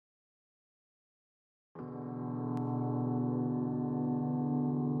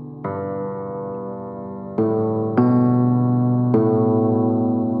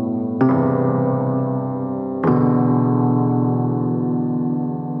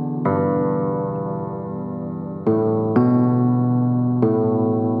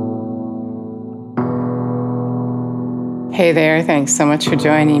Hey there, thanks so much for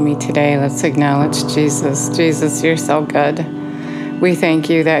joining me today. Let's acknowledge Jesus. Jesus, you're so good. We thank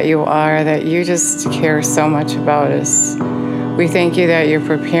you that you just care so much about us. We thank you that you're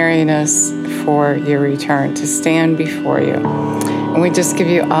preparing us for your return to stand before you. And we just give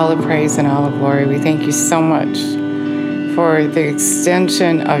you all the praise and all the glory. We thank you so much for the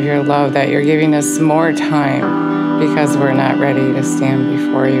extension of your love, that you're giving us more time because we're not ready to stand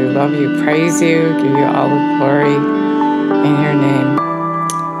before you. Love you, praise you, give you all the glory in your name.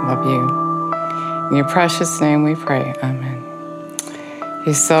 Love you. In your precious name we pray. Amen.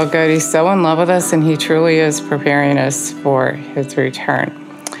 He's so good. He's so in love with us, and he truly is preparing us for his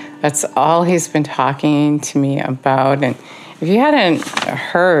return. That's all he's been talking to me about. And if you hadn't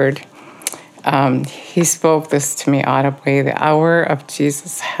heard, he spoke this to me audibly: the hour of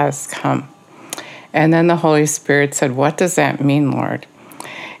Jesus has come. And then the Holy Spirit said, "What does that mean, Lord?"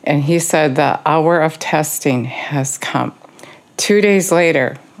 And he said, "The hour of testing has come." 2 days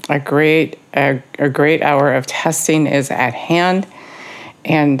later, a great hour of testing is at hand.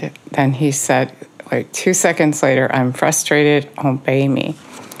 And then he said, like 2 seconds later, "I'm frustrated, obey me."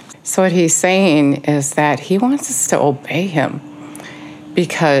 So what he's saying is that he wants us to obey him,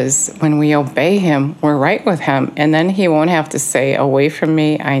 because when we obey him, we're right with him. And then he won't have to say, "Away from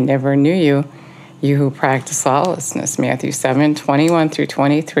me, I never knew you, you who practice lawlessness." Matthew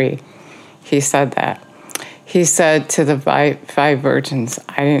 7:21-23. He said that. He said to the five virgins,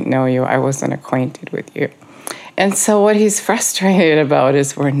 "I didn't know you. I wasn't acquainted with you." And so what he's frustrated about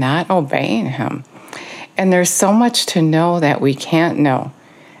is we're not obeying him. And there's so much to know that we can't know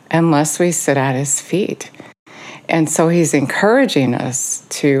unless we sit at his feet. And so he's encouraging us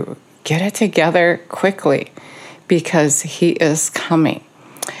to get it together quickly, because he is coming.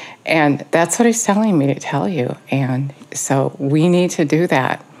 And that's what he's telling me to tell you. And so we need to do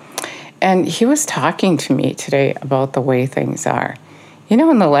that. And he was talking to me today about the way things are. You know,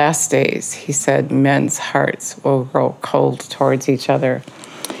 in the last days, he said, men's hearts will grow cold towards each other.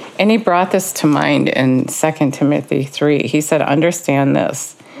 And he brought this to mind in 2 Timothy 3. He said, "Understand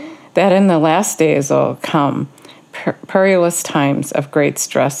this, that in the last days will come perilous times of great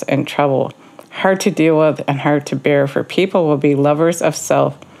stress and trouble, hard to deal with and hard to bear, for people will be lovers of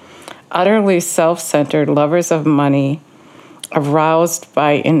self, utterly self-centered, lovers of money, aroused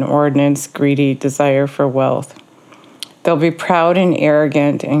by inordinate, greedy desire for wealth. They'll be proud and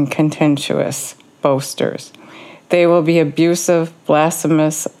arrogant and contentious, boasters. They will be abusive,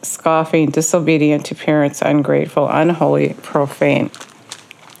 blasphemous, scoffing, disobedient to parents, ungrateful, unholy, profane."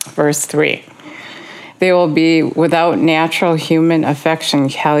 Verse 3. "They will be without natural human affection,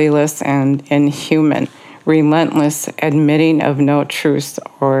 callous and inhuman, relentless, admitting of no truth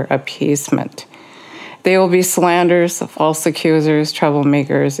or appeasement. They will be slanderers, false accusers,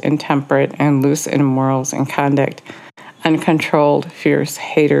 troublemakers, intemperate, and loose in morals and conduct, uncontrolled, fierce,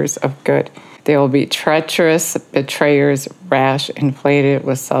 haters of good. They will be treacherous, betrayers, rash, inflated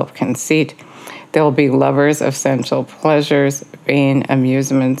with self-conceit. They will be lovers of sensual pleasures, vain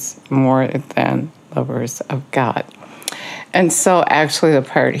amusements, more than lovers of God." And so actually the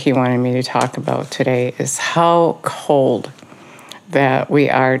part he wanted me to talk about today is how cold that we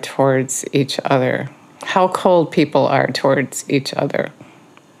are towards each other, how cold people are towards each other.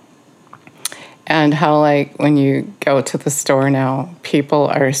 And how, like, when you go to the store now, people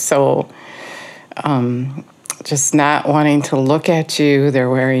are so just not wanting to look at you. They're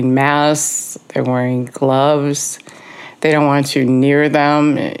wearing masks, they're wearing gloves. They don't want you near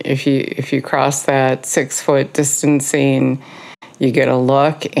them. If you cross that 6-foot distancing, you get a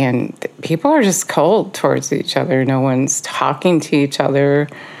look, and people are just cold towards each other. No one's talking to each other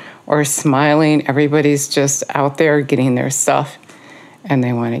or smiling. Everybody's just out there getting their stuff, and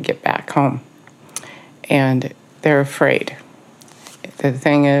they want to get back home. And they're afraid. The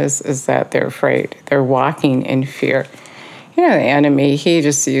thing is that they're afraid. They're walking in fear. You know, the enemy, he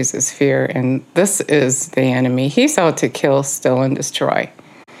just uses fear, and this is the enemy. He's out to kill, steal, and destroy.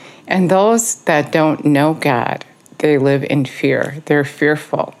 And those that don't know God, they live in fear. They're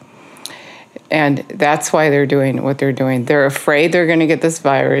fearful. And that's why they're doing what they're doing. They're afraid they're going to get this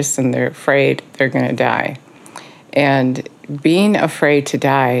virus, and they're afraid they're going to die. And being afraid to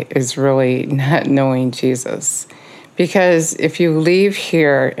die is really not knowing Jesus. Because if you leave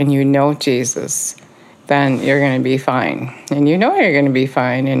here and you know Jesus, then you're going to be fine. And you know you're going to be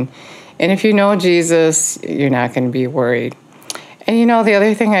fine. And if you know Jesus, you're not going to be worried. And you know, the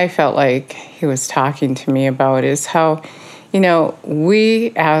other thing I felt like he was talking to me about is how, you know,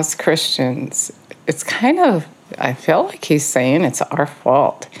 we as Christians, it's kind of, I feel like he's saying it's our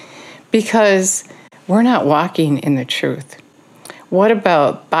fault, because we're not walking in the truth. What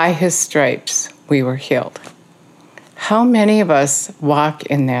about by his stripes we were healed? How many of us walk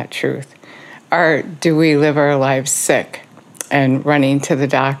in that truth? Or do we live our lives sick and running to the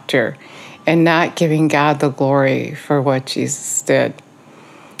doctor and not giving God the glory for what Jesus did?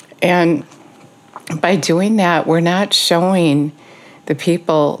 And by doing that, we're not showing the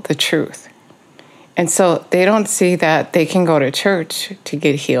people the truth. And so they don't see that they can go to church to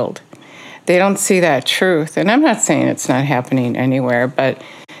get healed. They don't see that truth. And I'm not saying it's not happening anywhere, but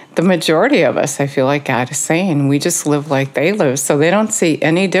the majority of us, I feel like God is saying, we just live like they live. So they don't see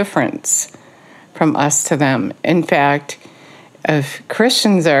any difference from us to them. In fact, if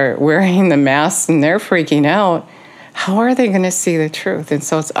Christians are wearing the masks and they're freaking out, how are they going to see the truth? And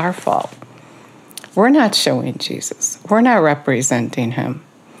so it's our fault. We're not showing Jesus. We're not representing him.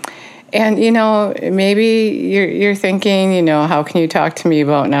 And, maybe you're thinking, how can you talk to me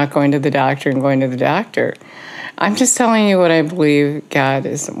about not going to the doctor and going to the doctor? I'm just telling you what I believe God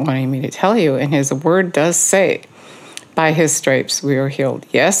is wanting me to tell you. And his word does say, by his stripes we are healed.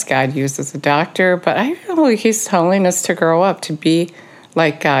 Yes, God uses a doctor, but I feel like he's telling us to grow up, to be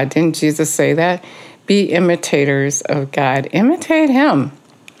like God. Didn't Jesus say that? Be imitators of God. Imitate him.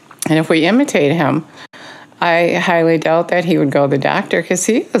 And if we imitate him, I highly doubt that he would go to the doctor, because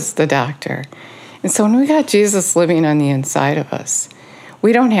he is the doctor. And so when we got Jesus living on the inside of us,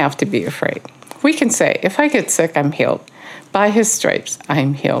 we don't have to be afraid. We can say, if I get sick, I'm healed. By his stripes,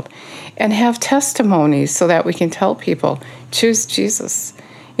 I'm healed. And have testimonies so that we can tell people, choose Jesus.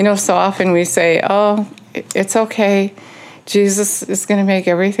 So often we say, oh, it's okay. Jesus is going to make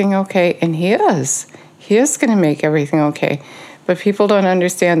everything okay. And he is. He is going to make everything okay. But people don't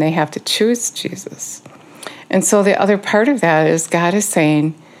understand they have to choose Jesus. And so the other part of that is God is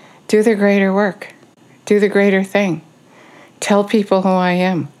saying, do the greater work. Do the greater thing. Tell people who I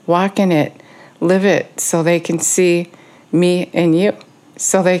am. Walk in it. Live it so they can see me and you.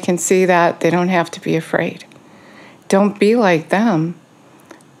 So they can see that they don't have to be afraid. Don't be like them,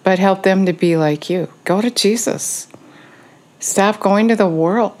 but help them to be like you. Go to Jesus. Stop going to the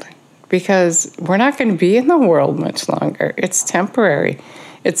world, because we're not going to be in the world much longer. It's temporary.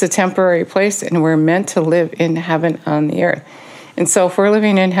 It's a temporary place, and we're meant to live in heaven on the earth. And so if we're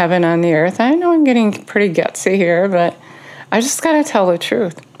living in heaven on the earth, I know I'm getting pretty gutsy here, but I just got to tell the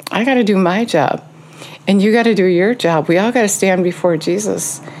truth. I got to do my job, and you got to do your job. We all got to stand before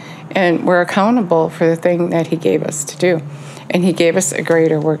Jesus, and we're accountable for the thing that he gave us to do. And he gave us a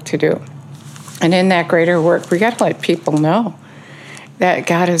greater work to do. And in that greater work, we got to let people know that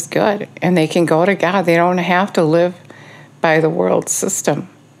God is good, and they can go to God. They don't have to live by the world system.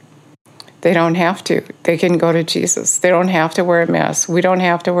 They don't have to. They can go to Jesus. They don't have to wear a mask. We don't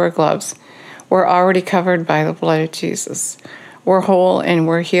have to wear gloves. We're already covered by the blood of Jesus. We're whole and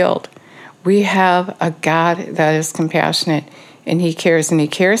we're healed. We have a God that is compassionate, and he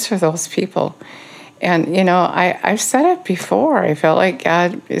cares for those people. And, I've said it before. I felt like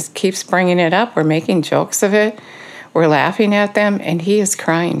God keeps bringing it up. We're making jokes of it. We're laughing at them, and he is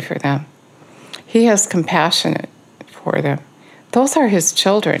crying for them. He has compassion for them. Those are his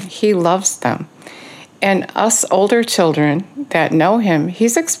children. He loves them. And us older children that know him,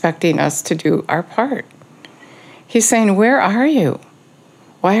 he's expecting us to do our part. He's saying, where are you?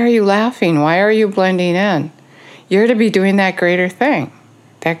 Why are you laughing? Why are you blending in? You're to be doing that greater thing,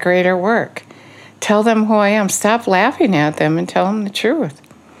 that greater work. Tell them who I am. Stop laughing at them and tell them the truth.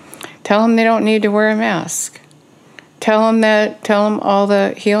 Tell them they don't need to wear a mask. Tell them all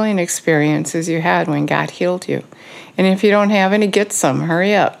the healing experiences you had when God healed you. And if you don't have any, get some.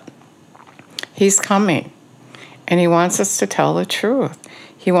 Hurry up. He's coming. And he wants us to tell the truth.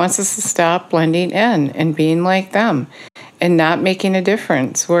 He wants us to stop blending in and being like them and not making a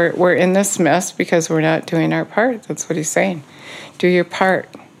difference. We're in this mess because we're not doing our part. That's what he's saying. Do your part.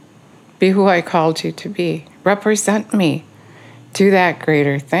 Be who I called you to be. Represent me. Do that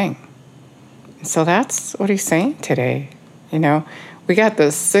greater thing. So that's what he's saying today. We got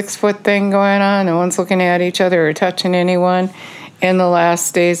this 6-foot thing going on. No one's looking at each other or touching anyone. In the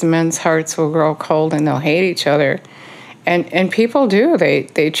last days, men's hearts will grow cold and they'll hate each other. And people do.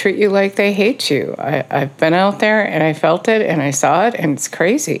 They treat you like they hate you. I've been out there and I felt it and I saw it, and it's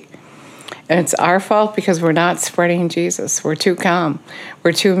crazy. And it's our fault because we're not spreading Jesus. We're too calm.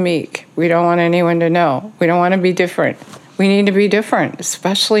 We're too meek. We don't want anyone to know. We don't want to be different. We need to be different,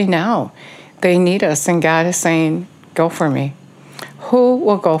 especially now. They need us, and God is saying, go for me. Who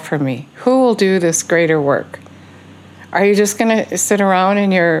will go for me? Who will do this greater work? Are you just going to sit around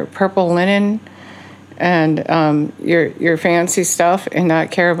in your purple linen and your fancy stuff and not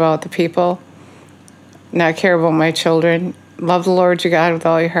care about the people, not care about my children? Love the Lord your God with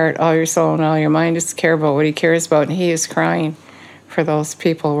all your heart, all your soul, and all your mind. Just care about what he cares about, and he is crying for those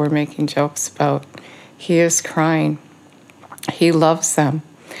people we're making jokes about. He is crying. He loves them.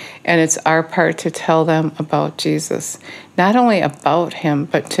 And it's our part to tell them about Jesus. Not only about him,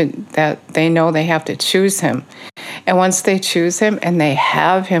 but that they know they have to choose him. And once they choose him and they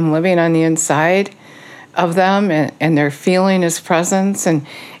have him living on the inside of them, and they're feeling his presence and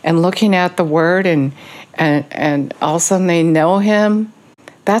looking at the word, and all of a sudden they know him,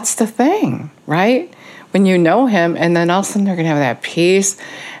 that's the thing, right? When you know him, and then all of a sudden they're going to have that peace,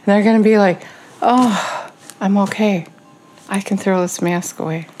 and they're going to be like, oh, I'm okay. I can throw this mask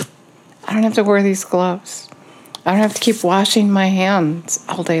away. I don't have to wear these gloves. I don't have to keep washing my hands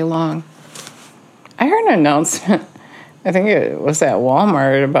all day long. I heard an announcement, I think it was at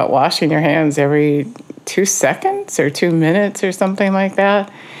Walmart, about washing your hands every 2 seconds or 2 minutes or something like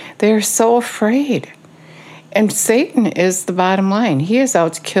that. They are so afraid. And Satan is the bottom line. He is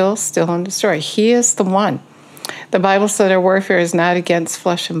out to kill, steal, and destroy. He is the one. The Bible said our warfare is not against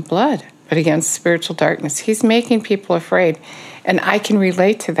flesh and blood, but against spiritual darkness. He's making people afraid. And I can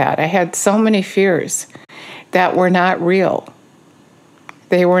relate to that. I had so many fears that were not real.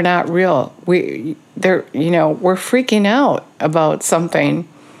 They were not real. We're freaking out about something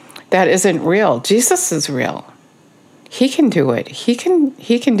that isn't real. Jesus is real. He can do it. He can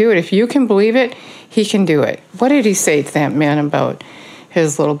do it. If you can believe it, he can do it. What did he say to that man about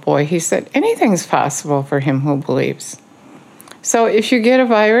his little boy? He said, anything's possible for him who believes. So if you get a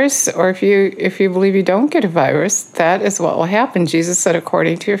virus, or if you believe you don't get a virus, that is what will happen. Jesus said,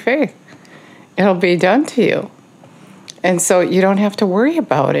 according to your faith, it'll be done to you. And so you don't have to worry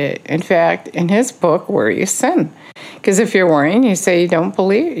about it. In fact, in his book, worry is sin. Because if you're worrying, you're saying you don't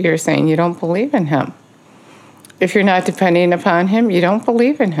believe in him. If you're not depending upon him, you don't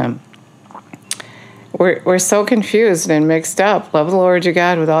believe in him. We're so confused and mixed up. Love the Lord your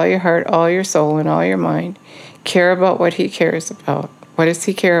God with all your heart, all your soul, and all your mind. Care about what he cares about. What does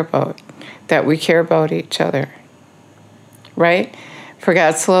he care about? That we care about each other. Right? For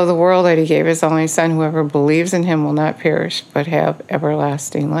God so loved the world that he gave his only son. Whoever believes in him will not perish, but have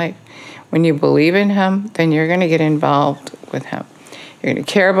everlasting life. When you believe in him, then you're going to get involved with him. You're going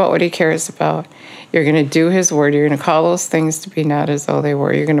to care about what he cares about. You're going to do his word. You're going to call those things to be not as though they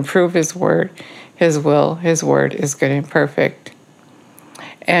were. You're going to prove his word, his will, his word is good and perfect.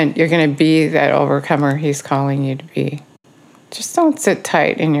 And you're going to be that overcomer he's calling you to be. Just don't sit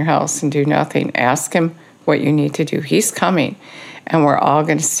tight in your house and do nothing. Ask him what you need to do. He's coming, and we're all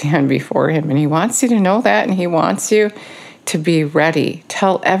going to stand before him. And he wants you to know that, and he wants you to be ready.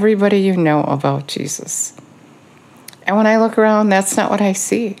 Tell everybody you know about Jesus. And when I look around, that's not what I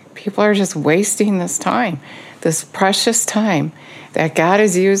see. People are just wasting this time, this precious time that God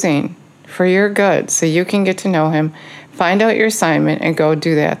is using for your good so you can get to know him, find out your assignment, and go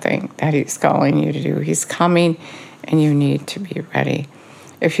do that thing that he's calling you to do. He's coming, and you need to be ready.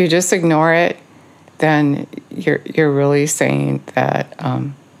 If you just ignore it, then you're really saying that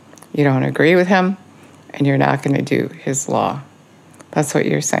you don't agree with him, and you're not going to do his law. That's what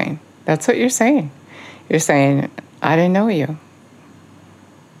you're saying. That's what you're saying. You're saying, I didn't know you.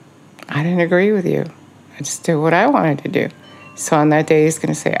 I didn't agree with you. I just did what I wanted to do. So on that day, he's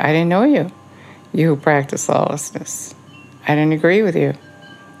going to say, I didn't know you. You who practice lawlessness. I didn't agree with you.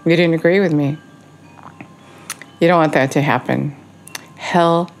 You didn't agree with me. You don't want that to happen.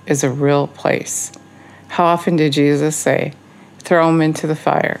 Hell is a real place. How often did Jesus say, throw them into the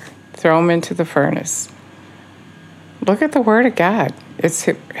fire, throw them into the furnace? Look at the Word of God.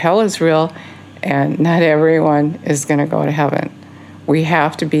 Hell is real, and not everyone is going to go to heaven. We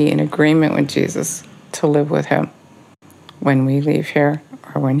have to be in agreement with Jesus to live with him. When we leave here,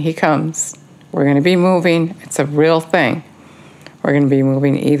 or when he comes, we're going to be moving. It's a real thing. We're going to be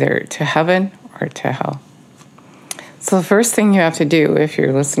moving either to heaven or to hell. So the first thing you have to do, if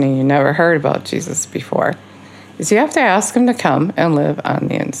you're listening, you never heard about Jesus before, is you have to ask him to come and live on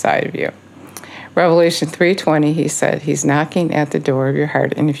the inside of you. Revelation 3:20, he said, he's knocking at the door of your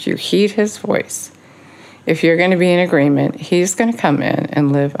heart. And if you heed his voice, if you're going to be in agreement, he's going to come in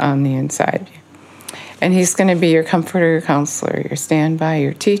and live on the inside of you. And he's going to be your comforter, your counselor, your standby,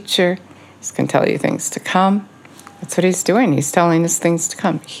 your teacher. He's going to tell you things to come. That's what he's doing. He's telling us things to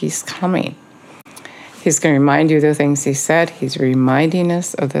come. He's coming. He's going to remind you of the things he said. He's reminding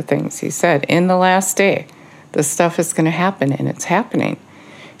us of the things he said. In the last day, this stuff is going to happen, and it's happening.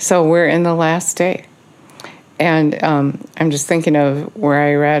 So we're in the last day. And I'm just thinking of where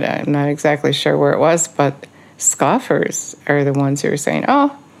I read, I'm not exactly sure where it was, but scoffers are the ones who are saying,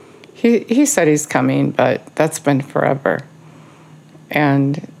 oh, he said he's coming, but that's been forever.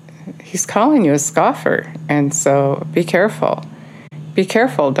 And he's calling you a scoffer. And so be careful. Be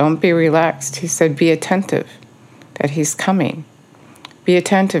careful. Don't be relaxed. He said, be attentive that he's coming. Be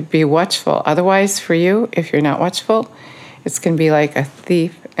attentive. Be watchful. Otherwise, for you, if you're not watchful, It's going to be like a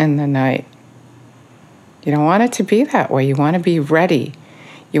thief in the night. You don't want it to be that way. You want to be ready.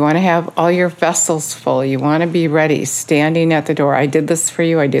 You want to have all your vessels full. You want to be ready, standing at the door. I did this for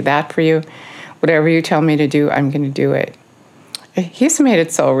you. I did that for you. Whatever you tell me to do, I'm going to do it. He's made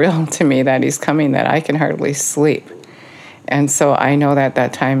it so real to me that he's coming that I can hardly sleep. And so I know that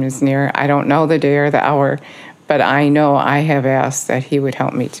that time is near. I don't know the day or the hour, but I know I have asked that he would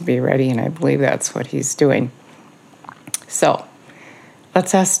help me to be ready, and I believe that's what he's doing. So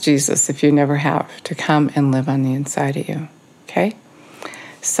let's ask Jesus, if you never have, to come and live on the inside of you, okay?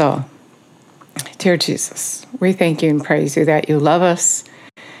 So, dear Jesus, we thank you and praise you that you love us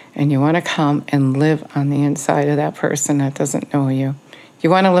and you want to come and live on the inside of that person that doesn't know you. You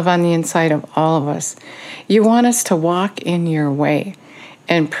want to live on the inside of all of us. You want us to walk in your way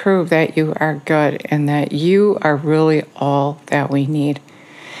and prove that you are good and that you are really all that we need.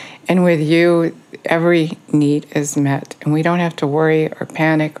 And with you, every need is met, and we don't have to worry or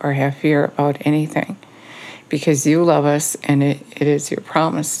panic or have fear about anything because you love us, and it is your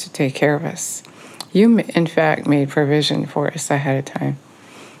promise to take care of us. You, in fact, made provision for us ahead of time.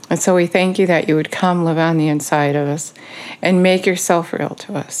 And so we thank you that you would come live on the inside of us and make yourself real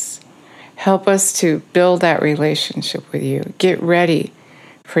to us. Help us to build that relationship with you. Get ready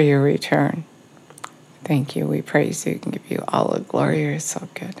for your return. Thank you. We praise you and give you all the glory. You're so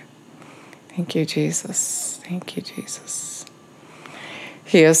good. Thank you, Jesus. Thank you, Jesus.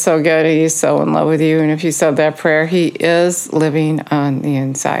 He is so good. He is so in love with you. And if you said that prayer, he is living on the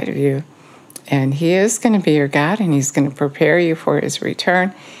inside of you. And he is going to be your God, and he's going to prepare you for his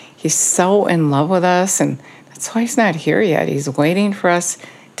return. He's so in love with us, and that's why he's not here yet. He's waiting for us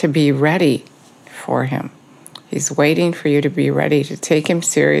to be ready for him. He's waiting for you to be ready to take him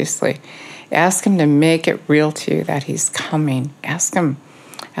seriously. Ask him to make it real to you that he's coming. Ask him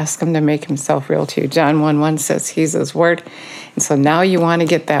to make himself real to you. John 1:1 says he's his word. And so now you want to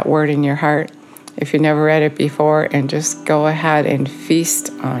get that word in your heart, if you never read it before, and just go ahead and feast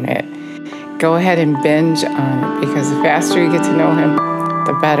on it. Go ahead and binge on it, because the faster you get to know him,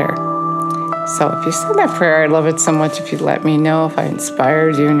 the better. So if you said that prayer, I'd love it so much if you'd let me know. If I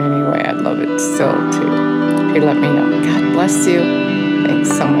inspired you in any way, I'd love it still too. If you let me know. God bless you. Thanks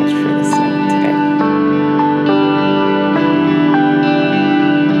so much for this.